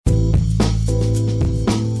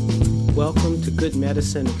Welcome to Good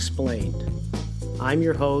Medicine Explained. I'm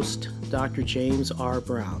your host, Dr. James R.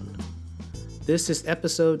 Brown. This is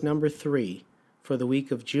episode number 3 for the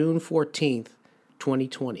week of June 14th,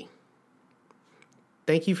 2020.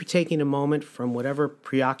 Thank you for taking a moment from whatever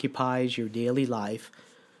preoccupies your daily life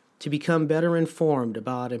to become better informed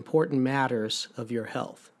about important matters of your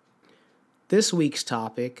health. This week's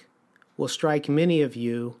topic will strike many of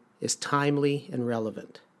you as timely and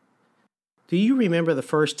relevant. Do you remember the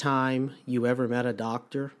first time you ever met a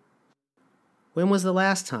doctor? When was the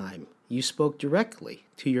last time you spoke directly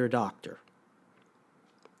to your doctor?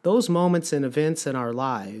 Those moments and events in our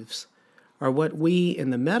lives are what we in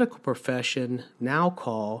the medical profession now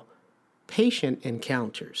call patient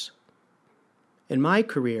encounters. In my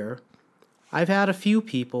career, I've had a few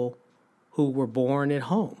people who were born at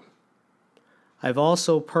home. I've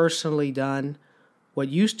also personally done what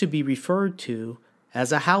used to be referred to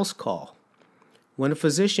as a house call, when a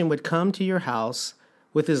physician would come to your house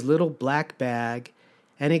with his little black bag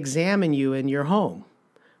and examine you in your home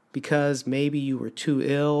because maybe you were too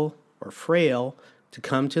ill or frail to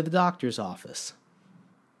come to the doctor's office.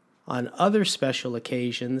 On other special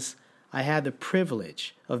occasions, I had the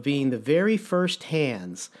privilege of being the very first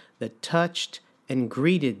hands that touched and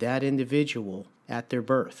greeted that individual at their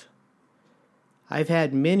birth. I've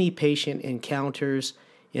had many patient encounters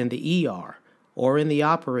in the ER or in the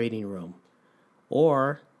operating room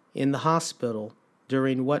or in the hospital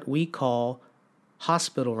during what we call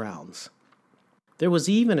hospital rounds. There was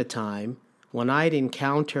even a time when I'd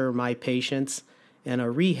encounter my patients in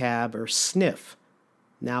a rehab or SNF,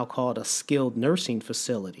 now called a skilled nursing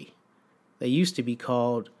facility. They used to be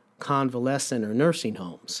called convalescent or nursing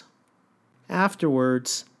homes.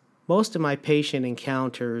 Afterwards, most of my patient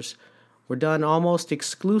encounters were done almost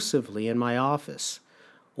exclusively in my office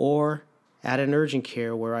or at an urgent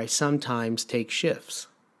care where I sometimes take shifts.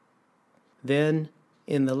 Then,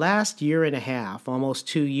 in the last year and a half, almost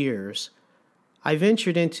 2 years, I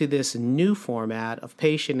ventured into this new format of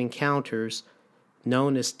patient encounters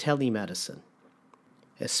known as telemedicine.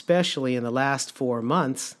 Especially in the last 4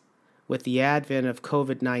 months, with the advent of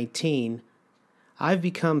COVID-19, I've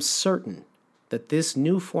become certain that this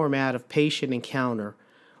new format of patient encounter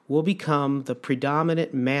will become the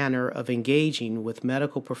predominant manner of engaging with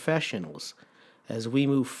medical professionals as we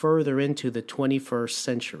move further into the 21st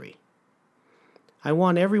century. I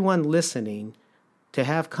want everyone listening to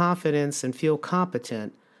have confidence and feel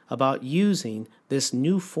competent about using this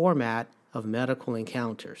new format of medical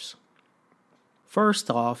encounters.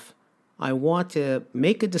 First off, I want to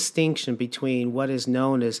make a distinction between what is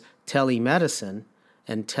known as telemedicine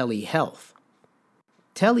and telehealth.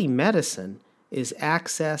 Telemedicine is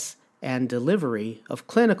access and delivery of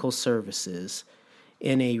clinical services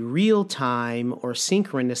in a real-time or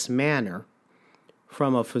synchronous manner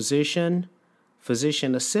from a physician,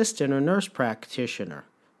 physician assistant, or nurse practitioner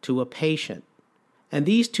to a patient. And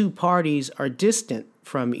these two parties are distant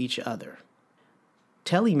from each other.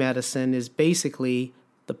 Telemedicine is basically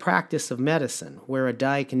the practice of medicine where a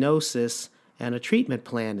diagnosis and a treatment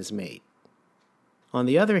plan is made. On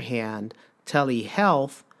the other hand,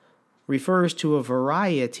 telehealth refers to a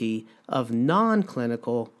variety of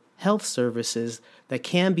non-clinical health services that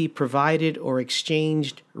can be provided or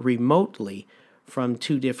exchanged remotely from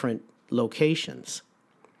 2 different locations.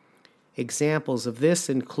 Examples of this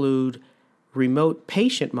include remote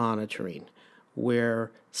patient monitoring,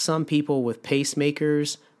 where some people with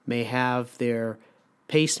pacemakers may have their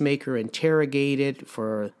pacemaker interrogated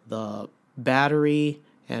for the battery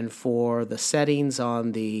and for the settings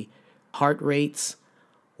on the heart rates,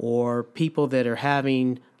 or people that are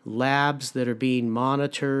having labs that are being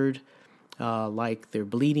monitored, like their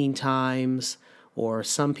bleeding times, or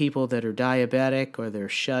some people that are diabetic or they're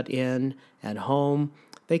shut in at home.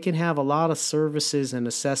 They can have a lot of services and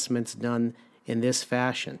assessments done in this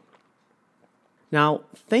fashion. Now,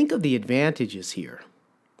 think of the advantages here.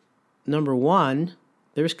 Number 1,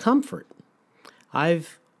 there's comfort.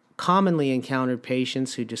 I've commonly encountered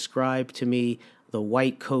patients who describe to me the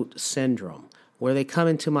white coat syndrome, where they come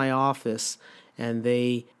into my office and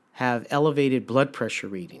they have elevated blood pressure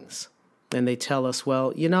readings. And they tell us,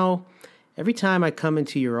 well, every time I come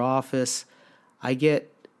into your office, I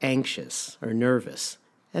get anxious or nervous,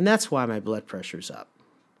 and that's why my blood pressure's up.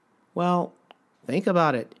 Well, think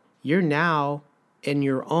about it. You're now in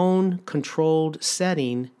your own controlled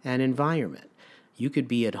setting and environment. You could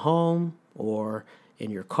be at home or in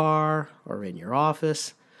your car or in your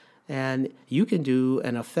office, and you can do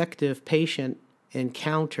an effective patient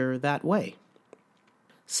encounter that way.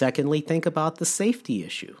 Secondly, think about the safety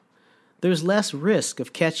issue. There's less risk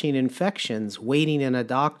of catching infections waiting in a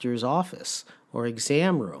doctor's office or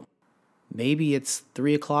exam room. Maybe it's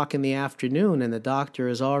 3 o'clock in the afternoon and the doctor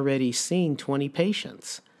has already seen 20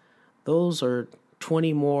 patients. Those are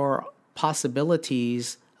 20 more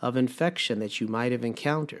possibilities of infection that you might have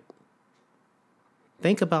encountered.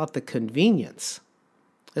 Think about the convenience,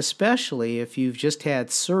 especially if you've just had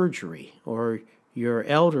surgery or you're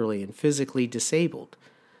elderly and physically disabled.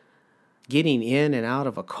 Getting in and out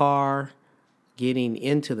of a car, getting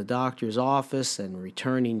into the doctor's office and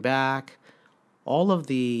returning back, all of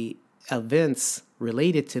the events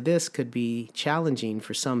related to this could be challenging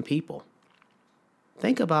for some people.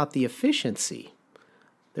 Think about the efficiency.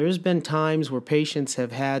 There's been times where patients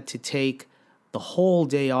have had to take the whole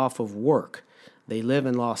day off of work. They live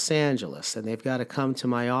in Los Angeles and they've got to come to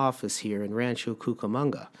my office here in Rancho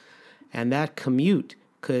Cucamonga. And that commute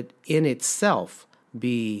could in itself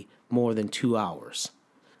be more than 2 hours.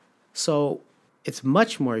 So it's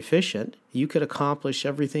much more efficient. You could accomplish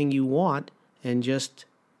everything you want in just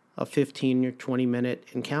a 15 or 20 minute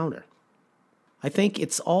encounter. I think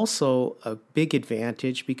it's also a big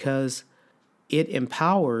advantage because it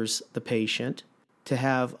empowers the patient to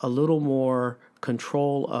have a little more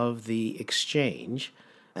control of the exchange,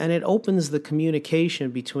 and it opens the communication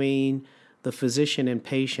between the physician and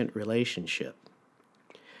patient relationship.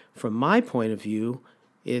 From my point of view,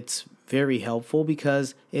 it's very helpful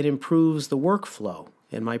because it improves the workflow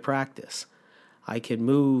in my practice. I can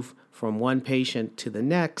move from one patient to the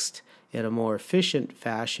next in a more efficient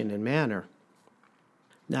fashion and manner.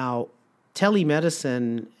 Now,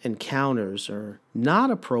 telemedicine encounters are not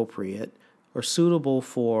appropriate or suitable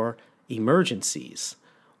for emergencies,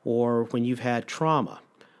 or when you've had trauma,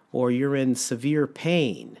 or you're in severe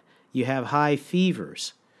pain, you have high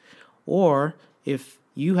fevers, or if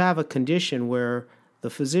you have a condition where the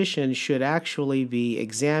physician should actually be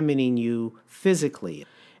examining you physically.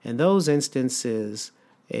 In those instances,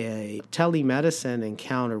 a telemedicine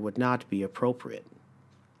encounter would not be appropriate.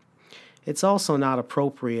 It's also not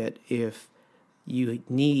appropriate if you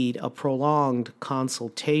need a prolonged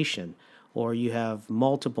consultation or you have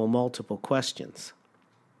multiple questions.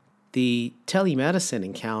 The telemedicine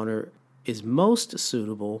encounter is most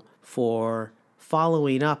suitable for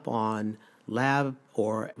following up on lab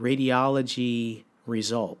or radiology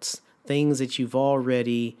results, things that you've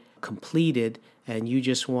already completed and you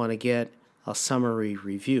just want to get a summary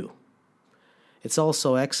review. It's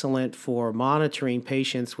also excellent for monitoring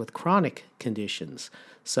patients with chronic conditions,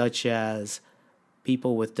 such as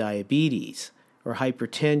people with diabetes or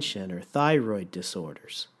hypertension or thyroid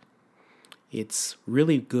disorders. It's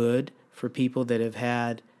really good for people that have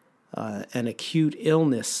had an acute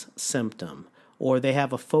illness symptom or they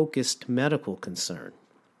have a focused medical concern.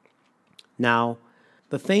 Now,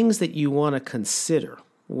 the things that you want to consider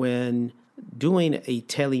when doing a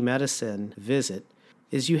telemedicine visit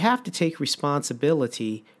is you have to take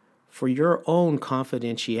responsibility for your own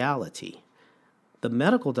confidentiality. The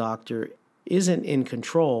medical doctor isn't in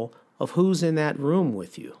control of who's in that room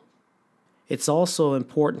with you. It's also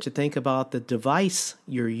important to think about the device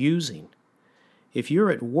you're using. If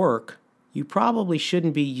you're at work, you probably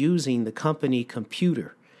shouldn't be using the company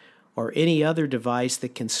computer or any other device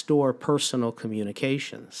that can store personal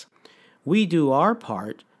communications. We do our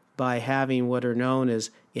part by having what are known as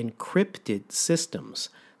encrypted systems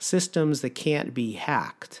that can't be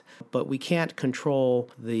hacked, but we can't control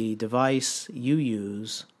the device you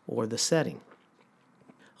use or the setting.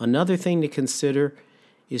 Another thing to consider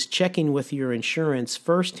is checking with your insurance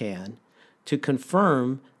firsthand to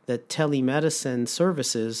confirm that telemedicine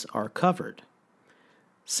services are covered.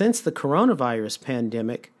 Since the coronavirus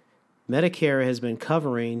pandemic, Medicare has been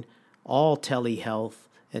covering all telehealth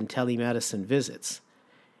and telemedicine visits.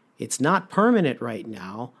 It's not permanent right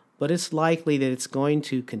now, but it's likely that it's going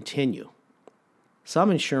to continue.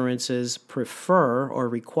 Some insurances prefer or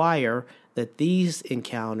require that these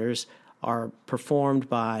encounters are performed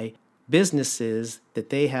by businesses that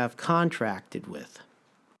they have contracted with.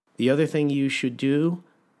 The other thing you should do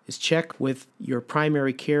is check with your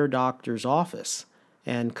primary care doctor's office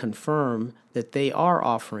and confirm that they are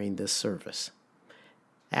offering this service.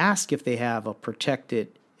 Ask if they have a protected,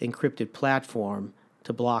 encrypted platform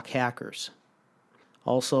to block hackers.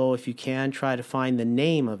 Also, if you can, try to find the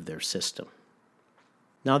name of their system.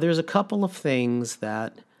 Now, there's a couple of things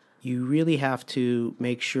that you really have to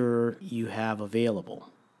make sure you have available.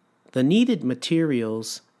 The needed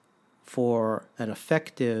materials for an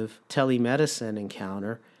effective telemedicine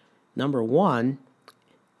encounter, number one,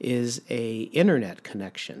 is an internet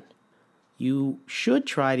connection. You should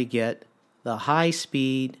try to get the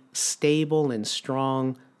high-speed, stable, and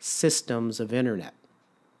strong systems of internet.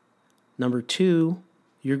 Number two,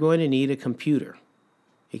 you're going to need a computer.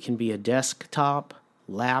 It can be a desktop,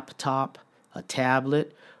 laptop, a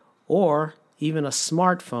tablet, or even a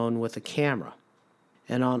smartphone with a camera.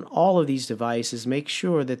 And on all of these devices, make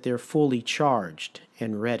sure that they're fully charged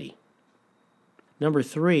and ready. Number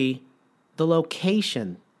 3, the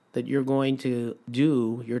location that you're going to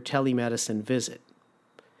do your telemedicine visit.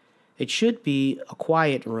 It should be a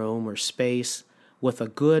quiet room or space with a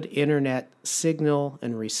good internet signal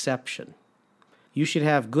and reception. You should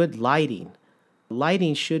have good lighting.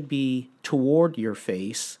 Lighting should be toward your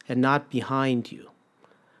face and not behind you.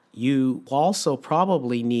 You also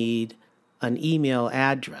probably need an email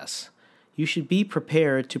address. You should be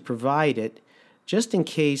prepared to provide it just in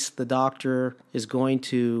case the doctor is going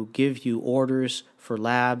to give you orders for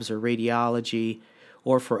labs or radiology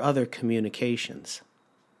or for other communications.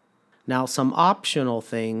 Now, some optional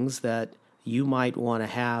things that you might want to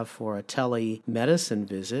have for a telemedicine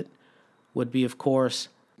visit would be, of course,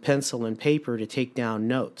 pencil and paper to take down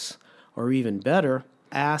notes. Or even better,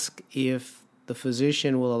 ask if the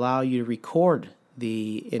physician will allow you to record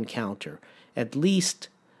the encounter, at least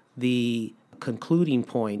the concluding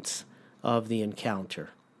points of the encounter.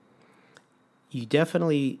 You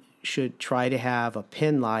definitely should try to have a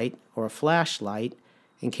pen light or a flashlight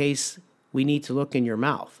in case we need to look in your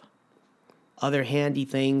mouth. Other handy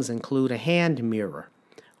things include a hand mirror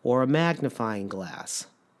or a magnifying glass.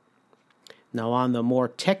 Now, on the more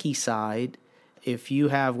techie side, if you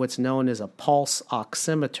have what's known as a pulse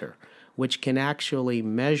oximeter, which can actually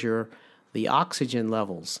measure the oxygen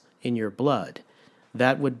levels in your blood,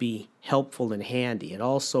 that would be helpful and handy. It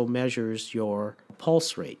also measures your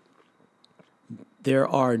pulse rate. There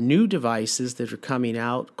are new devices that are coming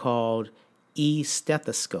out called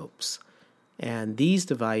e-stethoscopes, and these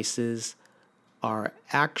devices are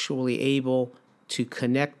actually able to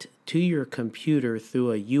connect to your computer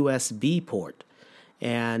through a USB port,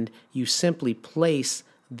 and you simply place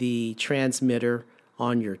the transmitter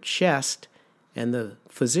on your chest, and the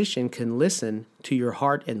physician can listen to your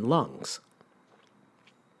heart and lungs.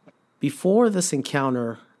 Before this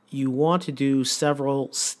encounter, you want to do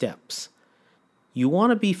several steps. You want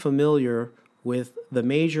to be familiar with the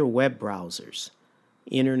major web browsers: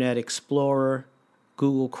 Internet Explorer,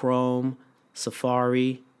 Google Chrome,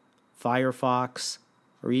 Safari, Firefox,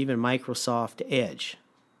 or even Microsoft Edge.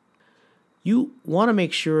 You want to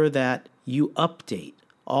make sure that you update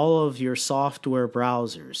all of your software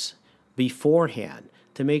browsers beforehand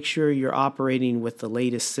to make sure you're operating with the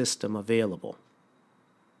latest system available.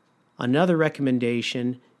 Another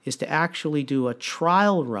recommendation is to actually do a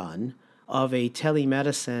trial run of a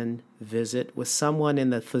telemedicine visit with someone in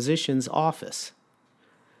the physician's office.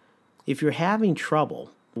 If you're having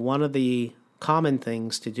trouble, one of the common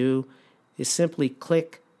things to do is simply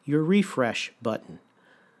click your refresh button.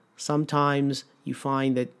 Sometimes you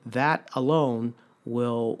find that that alone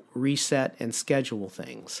will reset and schedule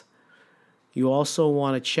things. You also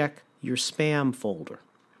want to check your spam folder.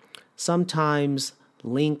 Sometimes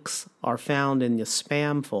links are found in the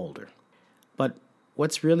spam folder. But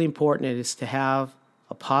what's really important is to have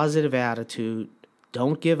a positive attitude,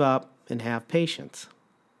 don't give up, and have patience.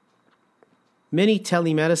 Many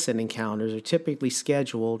telemedicine encounters are typically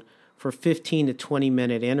scheduled for 15 to 20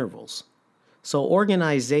 minute intervals. So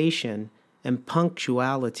organization and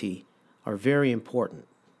punctuality are very important.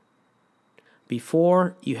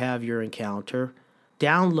 Before you have your encounter,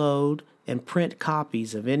 download and print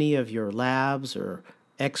copies of any of your labs or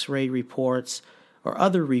X-ray reports or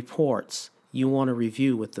other reports you want to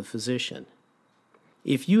review with the physician.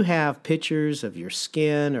 If you have pictures of your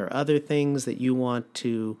skin or other things that you want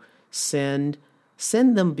to send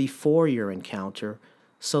them before your encounter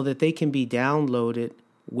so that they can be downloaded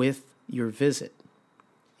with your visit.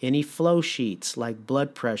 Any flow sheets like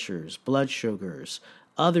blood pressures, blood sugars,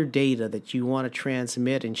 other data that you want to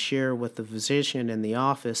transmit and share with the physician in the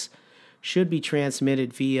office should be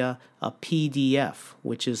transmitted via a PDF,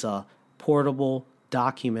 which is a portable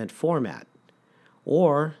document format.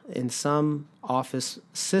 Or in some office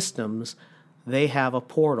systems, they have a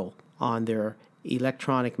portal on their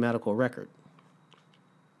electronic medical record.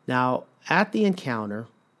 Now, at the encounter,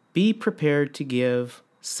 be prepared to give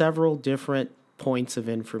several different points of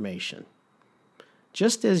information.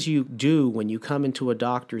 Just as you do when you come into a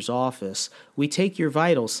doctor's office, we take your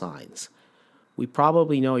vital signs. We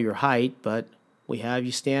probably know your height, but we have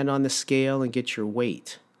you stand on the scale and get your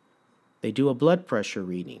weight. They do a blood pressure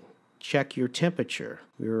reading, check your temperature,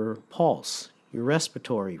 your pulse, your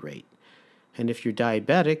respiratory rate. And if you're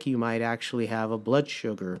diabetic, you might actually have a blood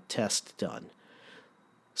sugar test done.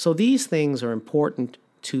 So these things are important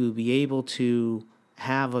to be able to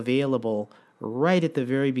have available right at the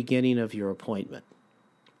very beginning of your appointment.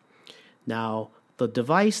 Now, The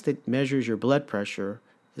device that measures your blood pressure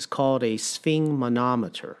is called a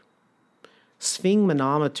sphygmomanometer.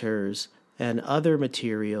 Sphygmonometers and other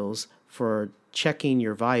materials for checking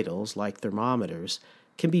your vitals, like thermometers,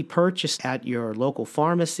 can be purchased at your local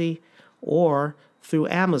pharmacy or through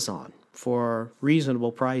Amazon for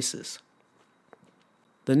reasonable prices.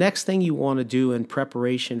 The next thing you want to do in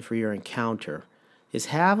preparation for your encounter is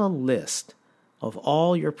have a list of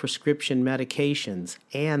all your prescription medications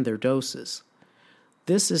and their doses.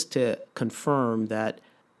 This is to confirm that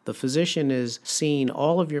the physician is seeing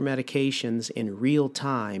all of your medications in real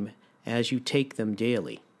time as you take them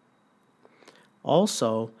daily.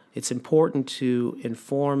 Also, it's important to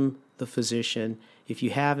inform the physician if you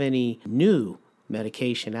have any new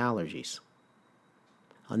medication allergies.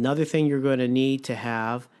 Another thing you're going to need to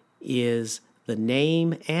have is the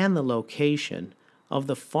name and the location of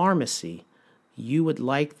the pharmacy you would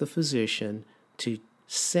like the physician to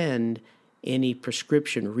send any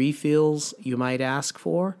prescription refills you might ask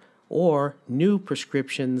for, or new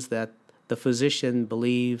prescriptions that the physician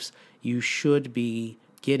believes you should be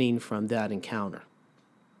getting from that encounter.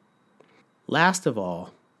 Last of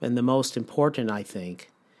all, and the most important, I think,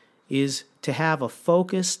 is to have a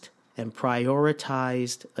focused and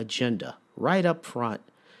prioritized agenda right up front.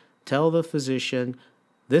 Tell the physician,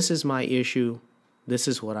 this is my issue, this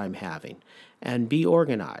is what I'm having, and be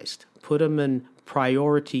organized. Put them in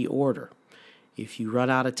priority order. If you run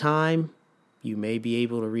out of time, you may be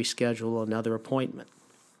able to reschedule another appointment.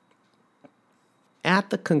 At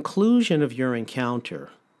the conclusion of your encounter,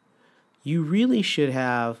 you really should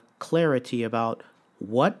have clarity about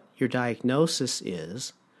what your diagnosis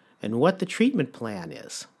is and what the treatment plan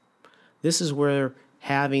is. This is where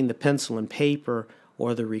having the pencil and paper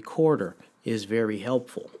or the recorder is very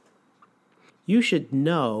helpful. You should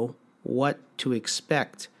know what to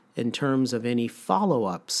expect in terms of any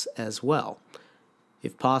follow-ups as well.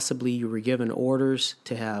 If possibly you were given orders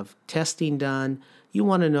to have testing done, you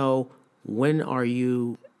want to know when are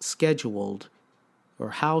you scheduled or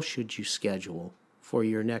how should you schedule for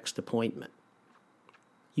your next appointment.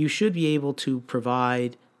 You should be able to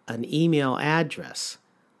provide an email address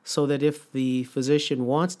so that if the physician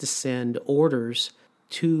wants to send orders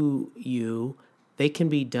to you, they can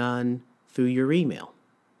be done through your email.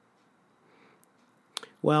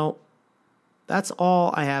 Well, that's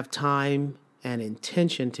all I have time and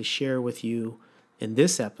intention to share with you in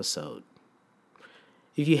this episode.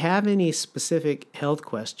 If you have any specific health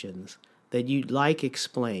questions that you'd like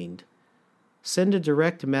explained, send a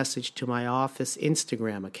direct message to my office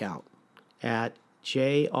Instagram account at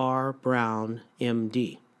jrbrownmd.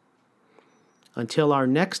 Until our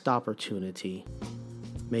next opportunity,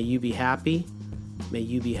 may you be happy, may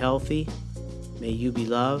you be healthy, may you be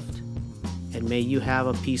loved, and may you have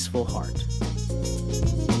a peaceful heart.